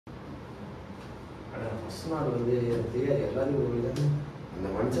First நாள் வந்து தெரியாது எல்லாரும் அந்த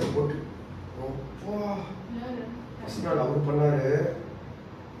மனுஷன் போட்டு ஃபர்ஸ்ட் நாள் அவர் பண்ணாரு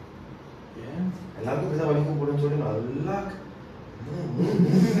எல்லாருக்கும் இப்படிதான் வலிக்கும் போடுன்னு சொல்லி நல்லா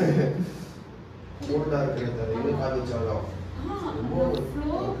கோல்டா இருக்கிறது எங்க காது வச்சாலும்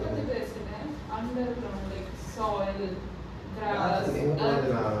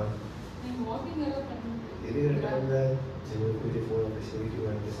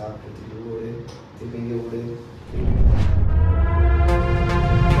சாப்பிட்டு ஓடு திருப்பி ஓடு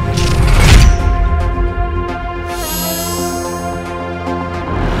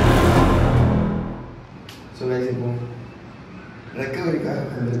ரெக்கவரிக்காக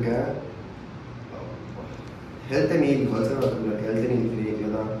வந்திருக்கேன் health and heel health and heel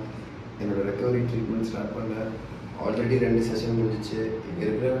கிளினிக்கில் தான் என்னோடய ரெக்கவரி ட்ரீட்மெண்ட் ஸ்டார்ட் பண்ணேன். ஆல்ரெடி 2 செஷன் முடிஞ்சிச்சு. இங்கே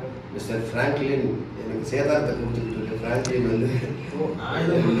இருக்கிற மிஸ்டர் ஃப்ராங்க்லின் எனக்கு சேதாரத்தை கொடுத்துக்கிட்டு இருக்கு. ஃப்ராங்க்லின் வந்து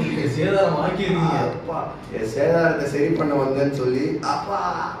சேதாரம் ஆக்கிடுவீங்க. அப்பா என் சேதாரத்தை சரி பண்ண வந்தேன்னு சொல்லி அப்பா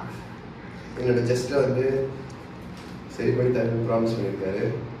என்னோட செஸ்ட்டை வந்து சரி பண்ணி தரேன்னு ப்ராமிஸ் பண்ணியிருக்காரு.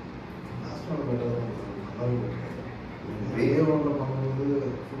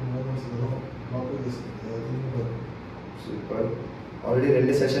 சூப்பர். ஆல்ரெடி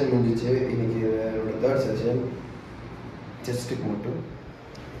 2 செஷன் முடிஞ்சிச்சு. இன்னைக்கு என்னோட 3rd செஷன். செஸ்ட்டுக்கு மட்டும்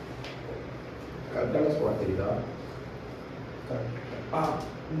கரெக்டான ஸ்பாட் தெரியுதா?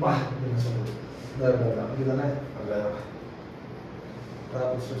 இதுதானே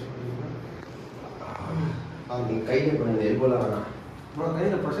நீங்கள் கையில் பண்ணுங்க. எல்போலாம் வேணாம்.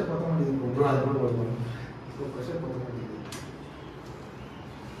 கையில் ப்ரெஷர் பற்ற மாட்டேங்குது. அது கூட வருவாங்க. ப்ரெஷர் பற்ற மாட்டேங்குது.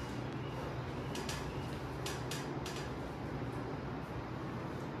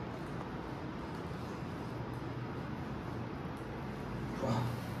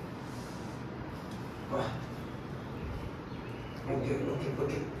 ஓகே ஓகே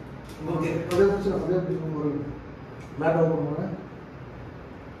ஓகே ஓகே அப்படியே ஒரு மேட் ஓப்பன் பண்ணுங்க.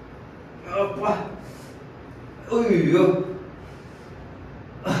 அப்பா ஐயோ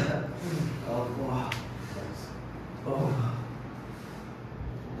அப்பா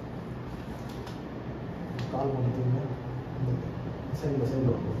கால் பண்ணிட்டீங்க. சைடில்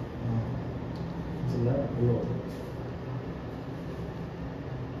சைடில் இல்லை ஐயோ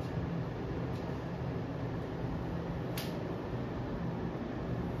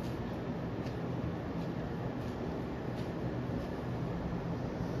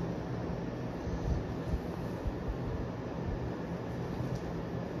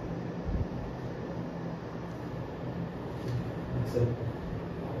சரி.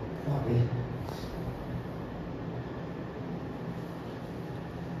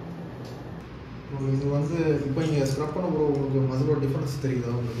 இது வந்து இப்போ நீங்கள் ஸ்க்ரப் பண்ண போகிற உங்களுக்கு மசிலோட டிஃப்ரென்ஸ்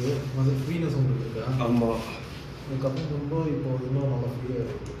தெரியுதா? உங்களுக்கு மசில் ஃப்ரீனஸ் உங்களுக்கு இருக்கா? ஆமாம். அதுக்கப்புறம் பண்ணும்போது இப்போ இன்னும் நல்லா ஃப்ரீயாக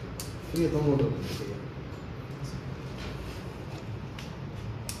இருக்குது. ஃப்ரீயாக தான் போட்டு இருக்கு.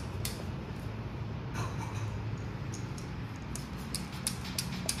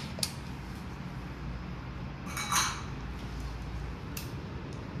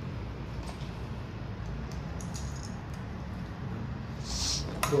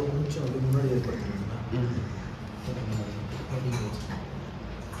 கொஞ்சம் அது முன்னாடி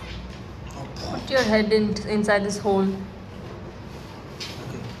Put your head inside this hole.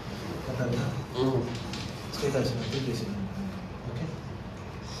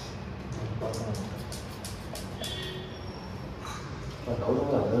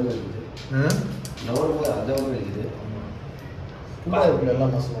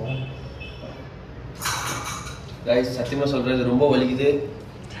 சத்தியமா சொல்றது ரொம்ப வலிக்குது.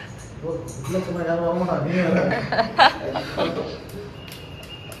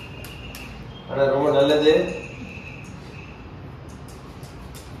 ஆனா ரொம்ப நல்லது.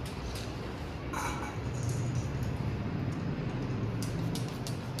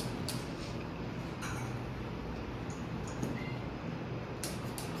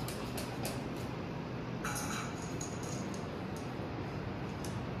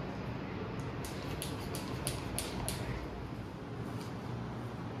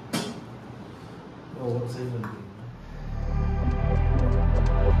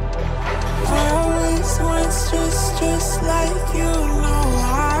 Just like you, no,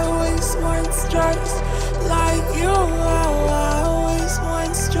 I always want stress like you, I always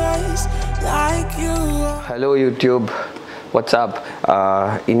want stress like you. Hello YouTube, what's up?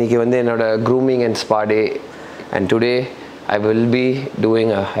 இன்னைக்கு வந்து என்னோட grooming and spa day, and today I will be doing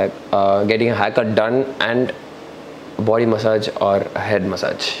getting a haircut done and body massage or head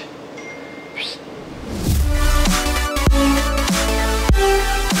massage.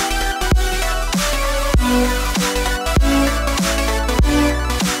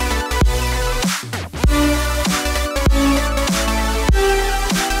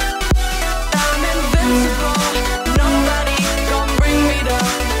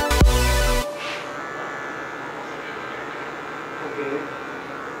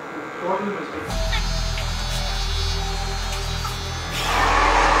 Always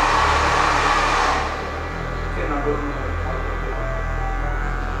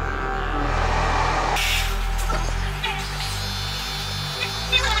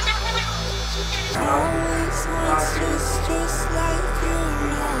monsters just like you.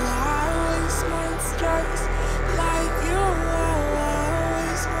 Always monsters like you.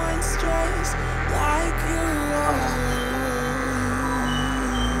 Always monsters like you.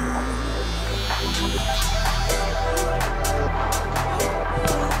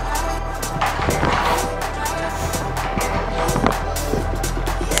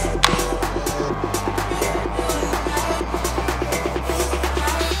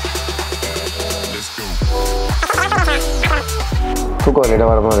 தூக்கம் லேட்டாக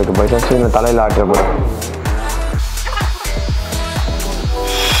வர மாதிரி இருக்குது. By chance இந்த தலையில் ஆட்டுற போது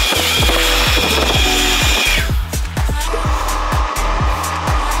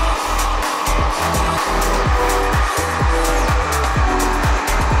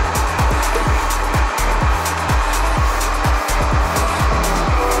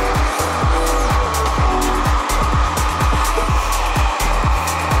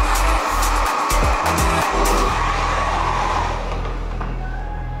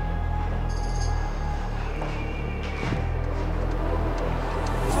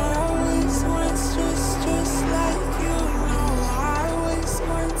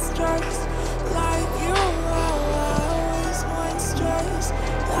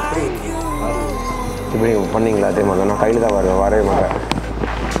இப்படி பண்ணிங்களா? அதே மாதிரி நான் கையில் தான் வருவேன், வரவே மாட்டேன்.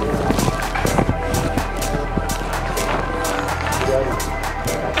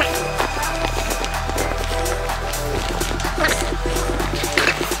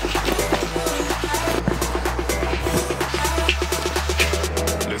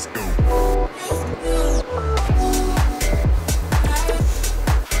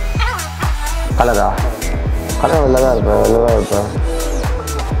 கலரா? கலர் வெளில தான் இருப்பேன், வெளில தான் இருப்பேன்.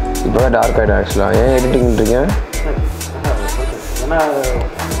 இப்போ தான் டார்க் ஆகிடும் ஆக்சுவலாக. ஏன் எடிட்டிங்ன்றீங்க?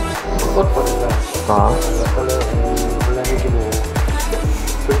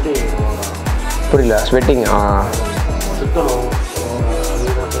 புரியல. ஸ்வெட்டிங்.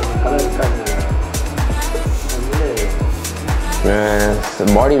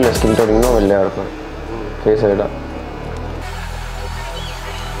 பாடியில் ஸ்கின் டோனிங்னா வெள்ளையாக இருக்கும், ஃபேஸ் விட.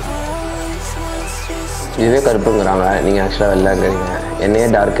 இதுவே கருப்புங்கிறாங்க, நீங்கள் ஆக்சுவலாக வெள்ளைங்கிறீங்க. என்னையே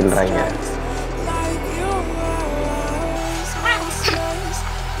டார்க்குன்றாங்க.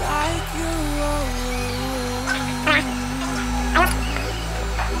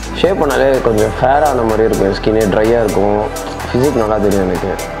 ஷேப் பண்ணாலே கொஞ்சம் ஃபேர் ஆன மாதிரி இருக்கும், ஸ்கின்னே ட்ரையாக இருக்கும். ஃபிசிக் நல்லா தெரியும்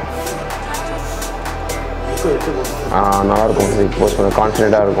எனக்கு. நல்லாயிருக்கும் ஃபிசிக். போஸ்ட் பண்ண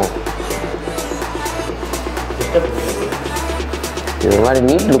கான்ஃபிடெண்ட்டாக இருக்கும். இது மாதிரி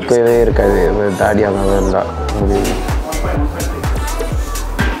நீட் லுக்கவே இருக்காது தாடியாக இருந்தால் முடியும்.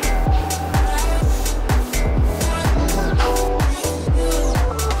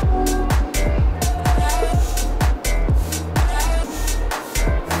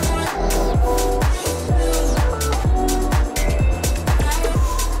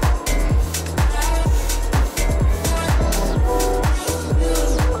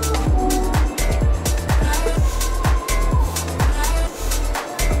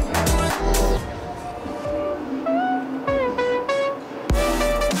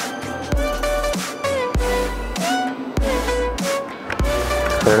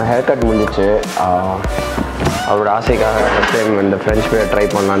 என்னோடய ஹேர் கட் முடிஞ்சிச்சு. அவரோட ஆசைக்காக ஃபஸ்ட் டைம் இந்த ஃப்ரெஞ்ச் பியர்ட் ட்ரை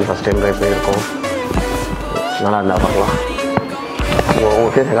பண்ணலான்னு ஃபஸ்ட் டைம் ட்ரை பண்ணியிருக்கோம். நல்லா இருந்தால் பார்க்கலாம்.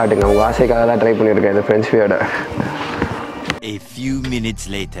 உங்கள் ஃபேஸை காட்டுங்க. உங்கள் ஆசைக்காக தான் ட்ரை பண்ணியிருக்கேன் இந்த French பியர்டை. A few minutes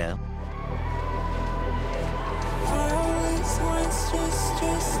later.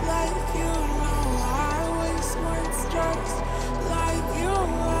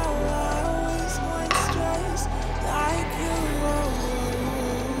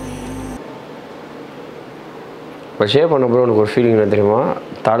 இப்போ ஷேவ் பண்ண அப்புறம் எனக்கு ஒரு ஃபீலிங் என்ன தெரியுமா?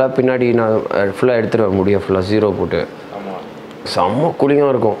 தலை பின்னாடி நான் ஃபுல்லாக எடுத்துருவேன், முடியும் ஃபுல்லாக ஜீரோ போட்டு. செம்ம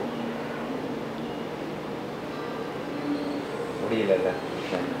கூலிங்காக இருக்கும்.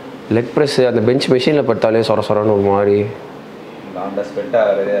 லெக் ப்ரெஸ்ஸு அந்த பெஞ்ச் மெஷினில் பட்டாலே சொர சொரன்னு ஒரு மாதிரி.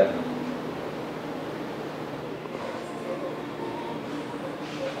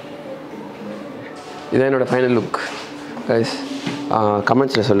 இதான் என்னோடய ஃபைனல் லுக் கைஸ்.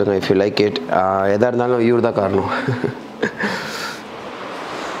 கமெண்ட்ஸில் சொல்லுங்கள் இஃப் யூ லைக் இட். எதாக இருந்தாலும் இவர் தான் காரணம்.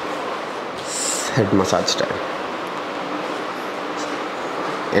 Head massage time.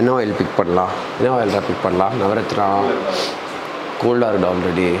 என்ன ஆயில் பிக் பண்ணலாம்? என்ன ஆயில் தான் பிக் பண்ணலாம்? நவரத்னா கோல்டாக இருக்குது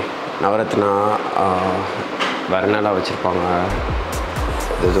ஆல்ரெடி. நவரத்னா வேறு என்னெல்லாம் வச்சுருப்பாங்க?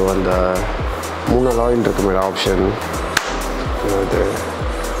 இது அந்த 3 ஆயில் இருக்குது மேடம் ஆப்ஷன். அது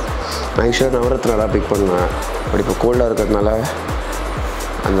நான் யூஸ்வலாக நவரத்னா தான் பிக் பண்ணுவேன். பட் இப்போ கோல்டாக இருக்கிறதுனால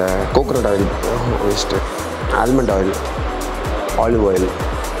அந்த coconut oil waste, almond oil, olive oil,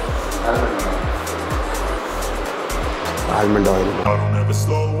 almond oil. I don't ever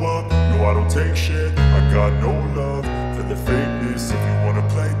slow up, no I don't take shit. I got no love for the fakeness. If you wanna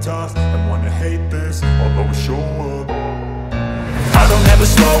play tough and wanna hate this, I'll always show up. I don't ever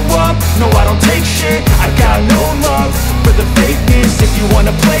slow up, no I don't take shit. I got no love for the fakeness. If you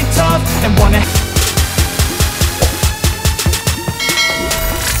wanna play tough and wanna